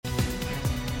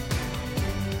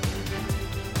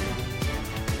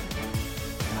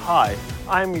Hi,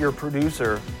 I'm your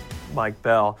producer, Mike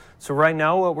Bell. So right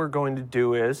now what we're going to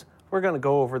do is we're going to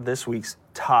go over this week's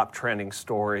top trending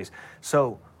stories.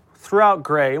 So throughout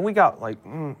Gray, and we got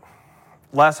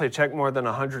last I checked, more than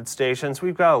 100 stations.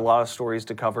 We've got a lot of stories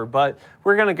to cover, but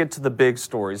we're going to get to the big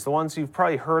stories, the ones you've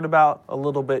probably heard about a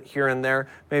little bit here and there,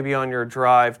 maybe on your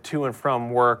drive to and from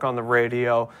work on the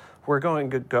radio. We're going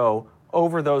to go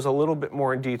over those a little bit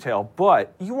more in detail.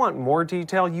 But you want more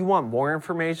detail, you want more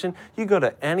information, you go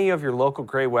to any of your local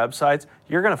Gray websites,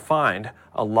 you're going to find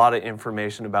a lot of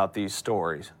information about these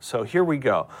stories. So here we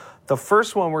go. The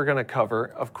first one we're going to cover,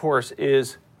 of course,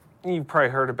 is, you've probably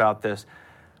heard about this,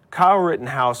 Kyle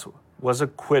Rittenhouse was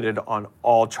acquitted on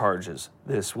all charges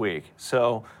this week.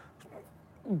 So,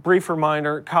 brief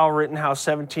reminder, Kyle Rittenhouse,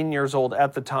 17 years old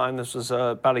at the time, this was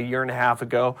about a year and a half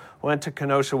ago, went to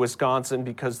Kenosha, Wisconsin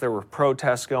because there were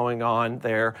protests going on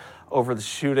there over the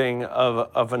shooting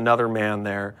of another man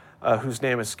there, whose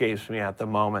name escapes me at the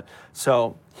moment.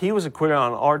 So he was acquitted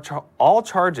on all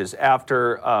charges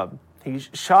after he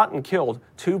shot and killed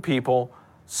two people,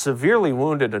 severely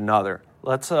wounded another.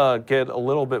 Let's get a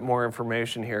little bit more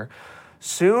information here.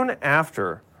 Soon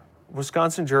after,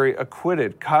 Wisconsin jury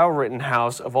acquitted Kyle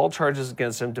Rittenhouse of all charges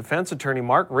against him. Defense attorney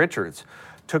Mark Richards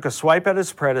took a swipe at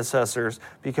his predecessors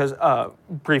because,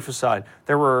 brief aside,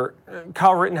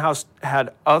 Kyle Rittenhouse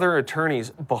had other attorneys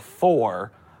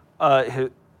before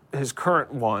his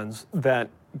current ones that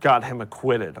got him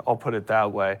acquitted. I'll put it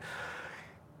that way.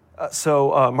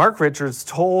 So Mark Richards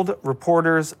told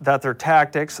reporters that their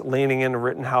tactics, leaning into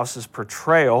Rittenhouse's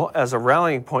portrayal as a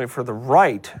rallying point for the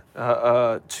right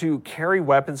to carry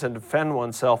weapons and defend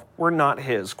oneself, were not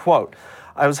his. Quote,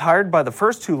 "I was hired by the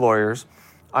first two lawyers.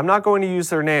 I'm not going to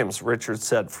use their names," Richards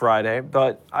said Friday,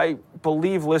 but I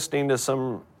believe listening to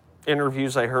some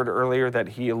interviews I heard earlier that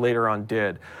he later on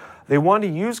did. "They wanted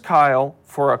to use Kyle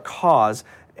for a cause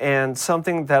and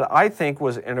something that I think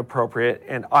was inappropriate,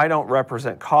 and I don't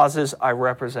represent causes, I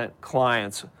represent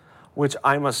clients," which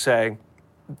I must say,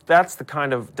 that's the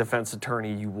kind of defense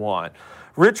attorney you want.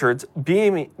 Richards,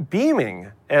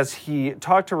 beaming as he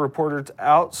talked to reporters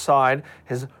outside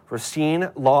his Racine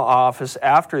law office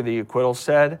after the acquittal,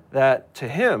 said that to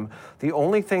him, the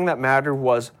only thing that mattered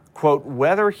was, quote,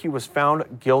 whether he was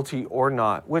found guilty or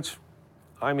not, which,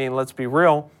 I mean, let's be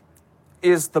real,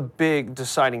 is the big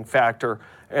deciding factor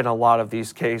in a lot of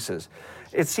these cases.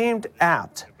 It seemed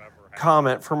apt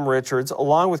comment from Richards,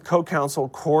 along with co-counsel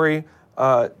Corey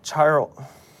Chirol.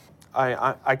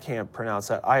 I can't pronounce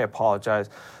that. I apologize.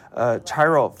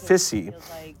 Chirol Fissi.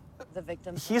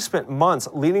 He spent months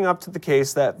leading up to the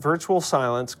case that virtual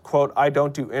silence, quote, "I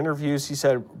don't do interviews," he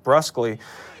said brusquely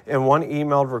in one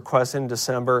emailed request in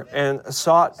December, and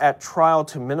sought at trial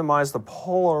to minimize the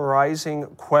polarizing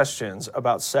questions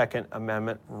about Second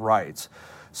Amendment rights.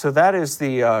 So that is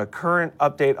the current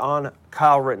update on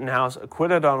Kyle Rittenhouse,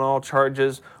 acquitted on all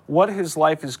charges, what his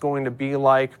life is going to be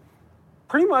like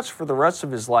pretty much for the rest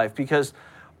of his life, because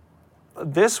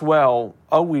this will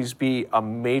always be a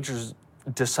major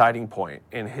deciding point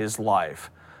in his life.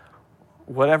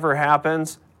 Whatever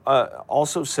happens,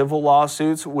 also civil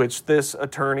lawsuits, which this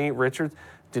attorney, Richards,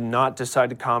 did not decide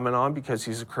to comment on because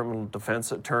he's a criminal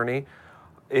defense attorney.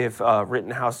 If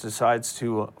Rittenhouse decides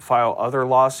to file other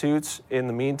lawsuits in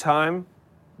the meantime,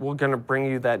 we're going to bring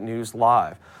you that news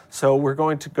live. So we're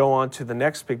going to go on to the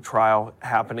next big trial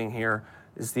happening here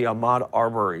is the Ahmaud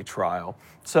Arbery trial.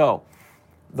 So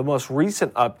the most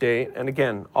recent update, and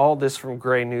again, all this from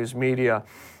Gray News Media,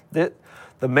 that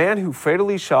the man who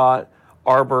fatally shot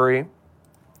Arbery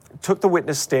took the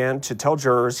witness stand to tell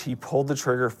jurors he pulled the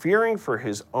trigger fearing for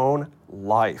his own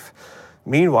life.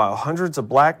 Meanwhile, hundreds of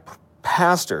black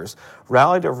pastors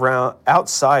rallied around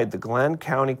outside the Glenn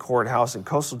County Courthouse in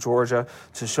coastal Georgia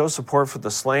to show support for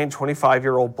the slain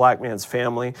 25-year-old black man's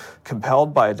family,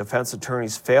 compelled by a defense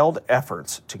attorney's failed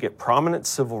efforts to get prominent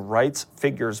civil rights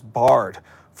figures barred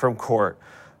from court.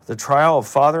 The trial of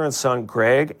father and son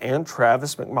Greg and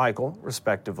Travis McMichael,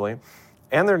 respectively,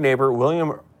 and their neighbor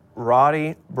William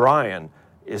Roddy Bryan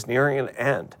is nearing an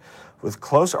end, with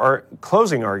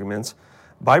closing arguments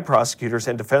by prosecutors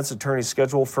and defense attorneys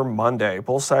scheduled for Monday.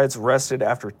 Both sides arrested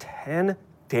after 10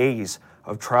 days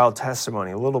of trial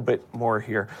testimony. A little bit more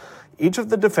here. Each of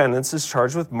the defendants is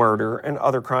charged with murder and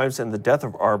other crimes in the death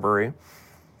of Arbery,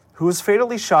 who was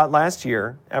fatally shot last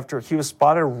year after he was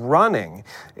spotted running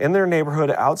in their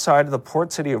neighborhood outside of the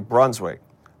port city of Brunswick.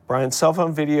 Bryan's cell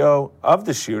phone video of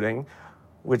the shooting,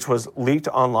 which was leaked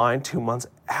online 2 months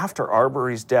after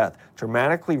Arbery's death,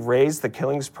 dramatically raised the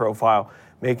killing's profile,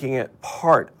 making it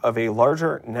part of a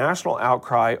larger national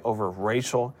outcry over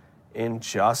racial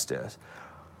injustice.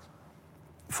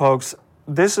 Folks,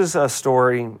 this is a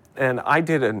story, and I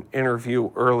did an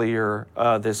interview earlier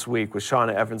this week with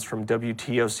Shauna Evans from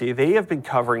WTOC. They have been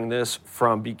covering this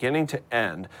from beginning to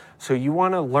end. So you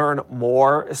want to learn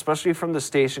more, especially from the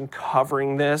station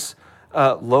covering this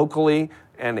locally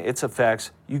and its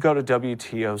effects, you go to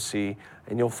WTOC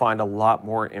and you'll find a lot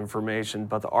more information.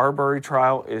 But the Arbery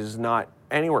trial is not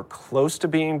anywhere close to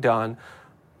being done,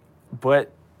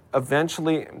 but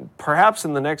eventually, perhaps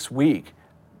in the next week,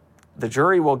 the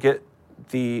jury will get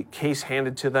the case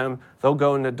handed to them. They'll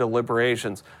go into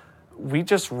deliberations. We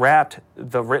just wrapped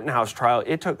the Rittenhouse trial.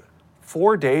 It took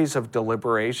 4 days of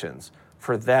deliberations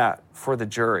for the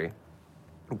jury.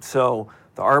 So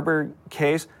the Arbery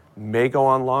case may go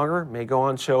on longer, may go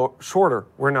on shorter.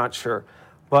 We're not sure.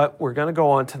 But we're going to go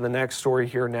on to the next story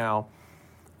here now.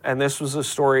 And this was a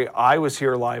story I was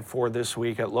here live for this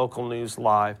week at Local News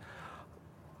Live.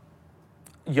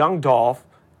 Young Dolph,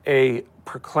 a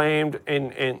proclaimed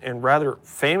and rather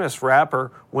famous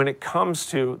rapper when it comes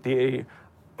to the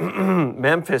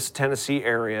Memphis, Tennessee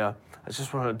area. I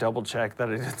just want to double check that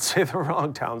I didn't say the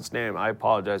wrong town's name. I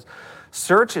apologize.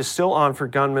 Search is still on for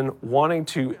gunmen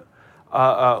wanted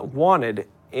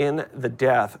in the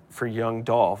death for Young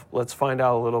Dolph. Let's find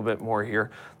out a little bit more here.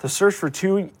 The search for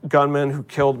 2 gunmen who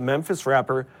killed Memphis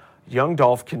rapper Young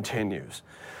Dolph continues.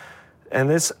 And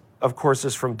this, of course,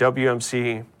 is from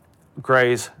WMC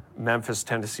Gray's Memphis,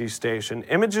 Tennessee station.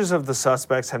 Images of the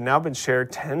suspects have now been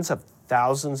shared tens of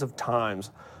thousands of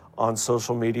times on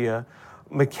social media.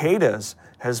 Makeda's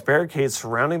has barricades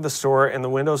surrounding the store and the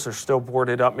windows are still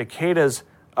boarded up. Makeda's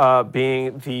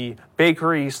being the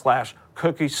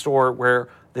bakery/cookie store where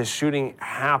this shooting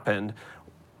happened.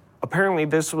 Apparently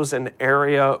this was an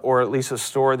area, or at least a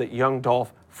store, that Young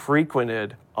Dolph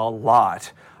frequented a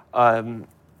lot.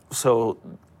 So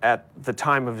at the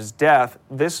time of his death,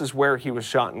 this is where he was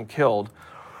shot and killed.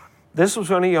 This was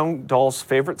one of Young Dolph's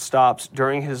favorite stops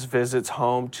during his visits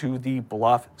home to the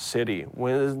Bluff City.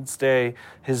 Wednesday,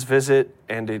 his visit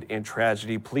ended in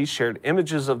tragedy. Police shared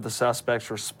images of the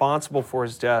suspects responsible for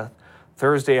his death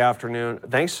Thursday afternoon.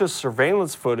 Thanks to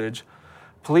surveillance footage,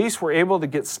 police were able to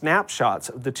get snapshots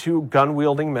of the 2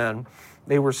 gun-wielding men.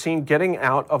 They were seen getting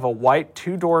out of a white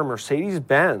 2-door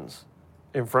Mercedes-Benz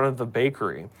in front of the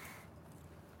bakery.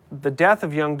 The death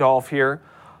of Young Dolph here,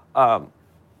 and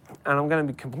I'm going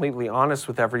to be completely honest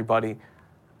with everybody,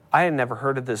 I had never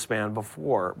heard of this man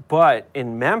before. But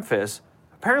in Memphis,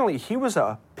 apparently he was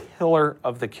a pillar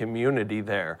of the community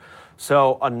there.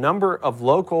 So a number of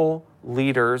local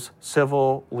leaders,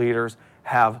 civil leaders,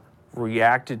 have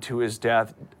reacted to his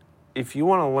death. If you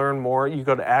want to learn more, you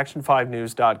go to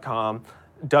action5news.com,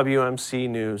 WMC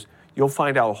News. You'll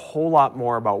find out a whole lot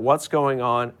more about what's going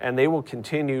on, and they will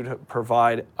continue to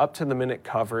provide up-to-the-minute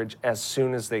coverage as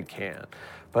soon as they can.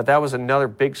 But that was another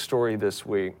big story this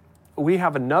week. We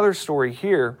have another story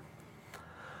here.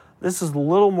 This is a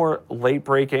little more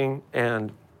late-breaking,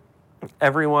 and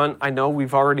everyone, I know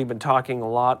we've already been talking a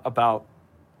lot about,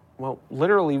 well,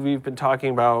 literally we've been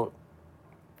talking about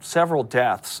several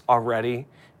deaths already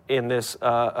in this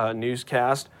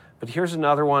newscast. But here's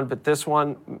another one, but this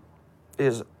one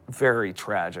is very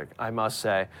tragic, I must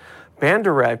say. Band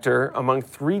director among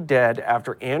 3 dead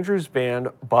after Andrews Band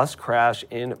bus crash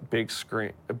in Big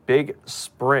Spring,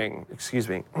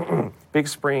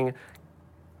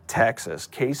 Texas.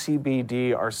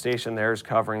 KCBD, our station there, is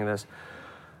covering this.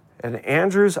 An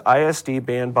Andrews ISD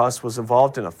band bus was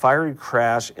involved in a fiery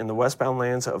crash in the westbound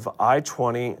lanes of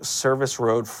I-20 Service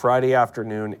Road Friday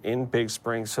afternoon in Big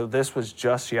Spring. So this was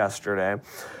just yesterday.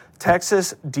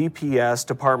 Texas DPS,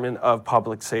 Department of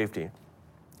Public Safety,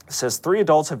 says 3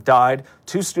 adults have died.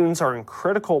 2 students are in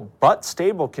critical but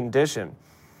stable condition.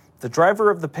 The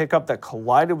driver of the pickup that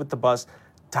collided with the bus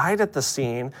died at the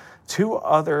scene. 2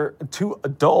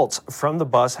 adults from the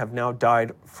bus have now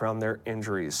died from their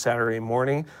injuries. Saturday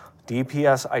morning,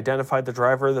 DPS identified the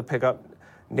driver of the pickup,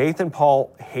 Nathan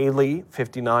Paul Haley,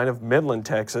 59, of Midland,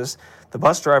 Texas. The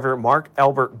bus driver, Mark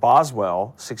Albert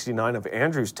Boswell, 69, of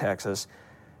Andrews, Texas.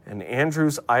 And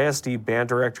Andrews ISD band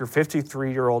director,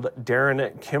 53-year-old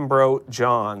Darren Kimbrough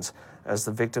Johns, as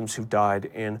the victims who died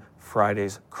in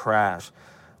Friday's crash.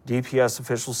 DPS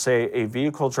officials say a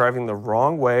vehicle driving the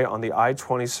wrong way on the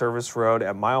I-20 service road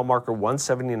at mile marker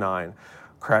 179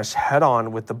 crashed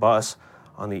head-on with the bus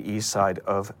on the east side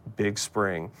of Big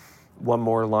Spring. One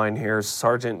more line here.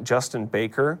 Sergeant Justin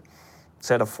Baker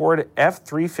said a Ford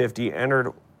F-350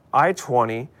 entered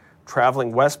I-20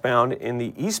 traveling westbound in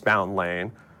the eastbound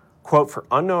lane, quote, for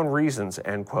unknown reasons,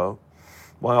 end quote,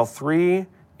 while 3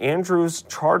 Andrews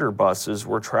charter buses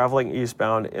were traveling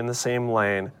eastbound in the same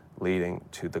lane, leading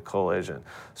to the collision.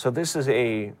 So this is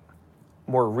a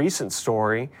more recent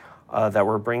story. that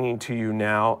we're bringing to you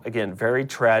now. Again, very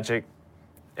tragic.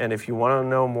 And if you want to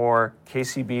know more,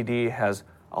 KCBD has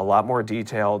a lot more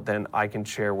detail than I can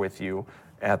share with you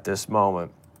at this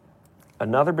moment.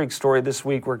 Another big story this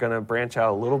week, we're going to branch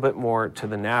out a little bit more to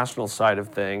the national side of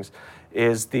things,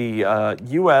 is the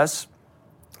U.S.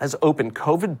 has opened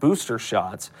COVID booster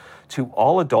shots to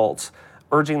all adults,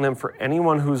 urging them for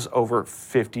anyone who's over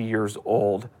 50 years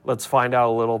old. Let's find out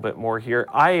a little bit more here.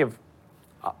 I'm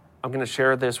going to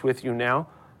share this with you now.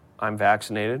 I'm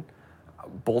vaccinated,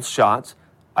 both shots.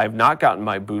 I've not gotten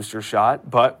my booster shot,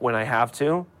 but when I have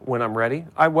to, when I'm ready,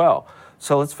 I will.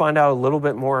 So let's find out a little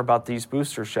bit more about these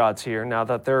booster shots here now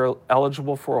that they're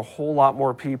eligible for a whole lot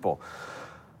more people.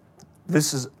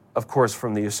 This is, of course,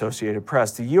 from the Associated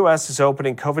Press. The U.S. is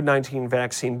opening COVID-19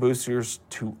 vaccine boosters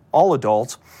to all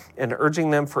adults and urging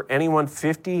them for anyone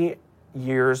 50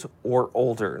 years or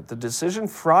older. The decision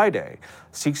Friday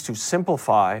seeks to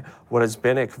simplify what has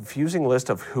been a confusing list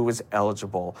of who is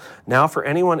eligible. Now, for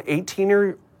anyone 18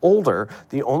 or older,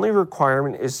 the only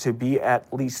requirement is to be at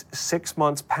least 6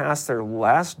 months past their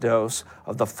last dose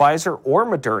of the Pfizer or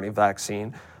Moderna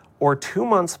vaccine, or 2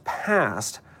 months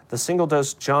past the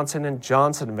single-dose Johnson &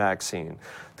 Johnson vaccine.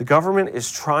 The government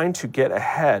is trying to get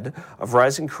ahead of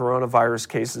rising coronavirus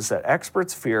cases that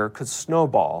experts fear could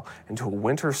snowball into a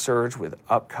winter surge with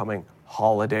upcoming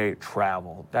holiday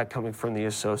travel. That coming from the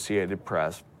Associated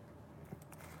Press.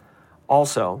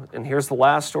 Also, and here's the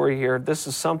last story here, this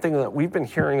is something that we've been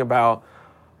hearing about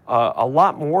a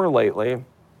lot more lately.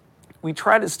 We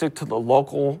try to stick to the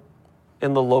local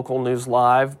news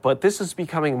live, but this is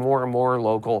becoming more and more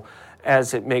local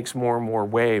as it makes more and more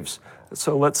waves.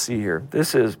 So let's see here.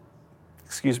 This is,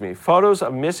 photos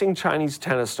of missing Chinese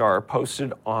tennis star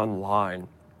posted online.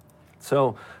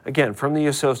 So again, from the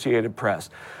Associated Press.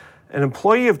 An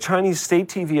employee of Chinese state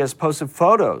TV has posted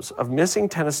photos of missing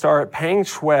tennis star Peng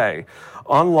Shuai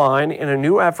online in a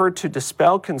new effort to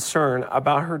dispel concern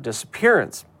about her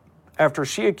disappearance after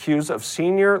she accused a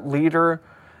senior leader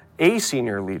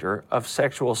of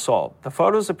sexual assault. The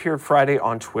photos appeared Friday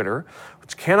on Twitter,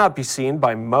 which cannot be seen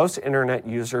by most internet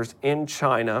users in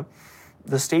China.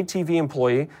 The state TV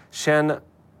employee, Shen,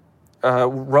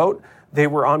 wrote they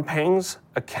were on Peng's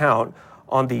account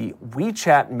on the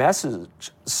WeChat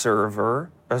message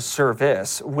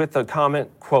service with the comment,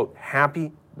 quote,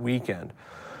 "Happy weekend."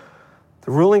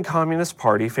 The ruling Communist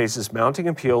Party faces mounting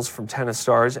appeals from tennis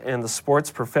stars and the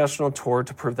sports professional tour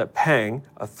to prove that Peng,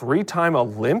 a 3-time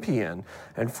Olympian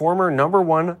and former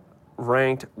 #1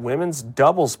 ranked women's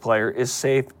doubles player, is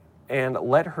safe and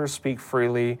let her speak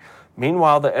freely.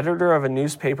 Meanwhile, the editor of a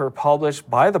newspaper published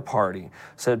by the party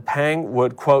said Peng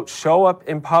would, quote, "show up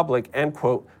in public," end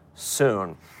quote,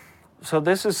 soon. So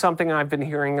this is something I've been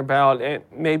hearing about, and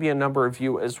maybe a number of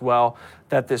you as well,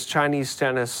 that this Chinese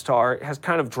tennis star has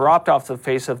kind of dropped off the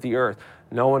face of the earth.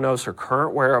 No one knows her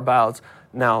current whereabouts.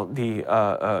 Now,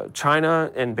 the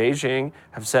China and Beijing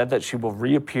have said that she will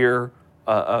reappear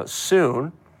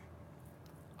soon.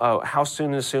 How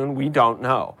soon is soon? We don't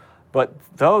know. But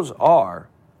those are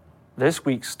this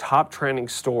week's top trending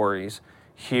stories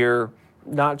here,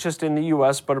 not just in the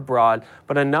U.S. but abroad.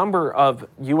 But a number of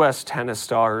U.S. tennis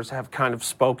stars have kind of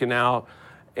spoken out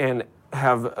and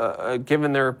have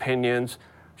given their opinions,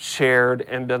 shared,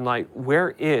 and been like,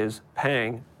 where is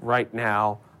Peng right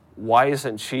now? Why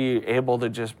isn't she able to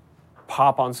just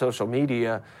pop on social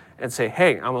media and say,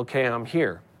 hey, I'm okay, I'm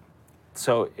here?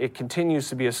 So it continues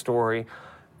to be a story.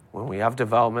 When we have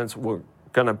developments, we're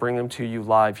going to bring them to you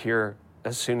live here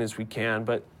as soon as we can.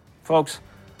 But folks,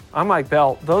 I'm Mike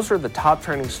Bell. Those are the top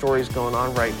trending stories going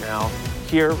on right now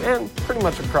here and pretty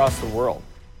much across the world.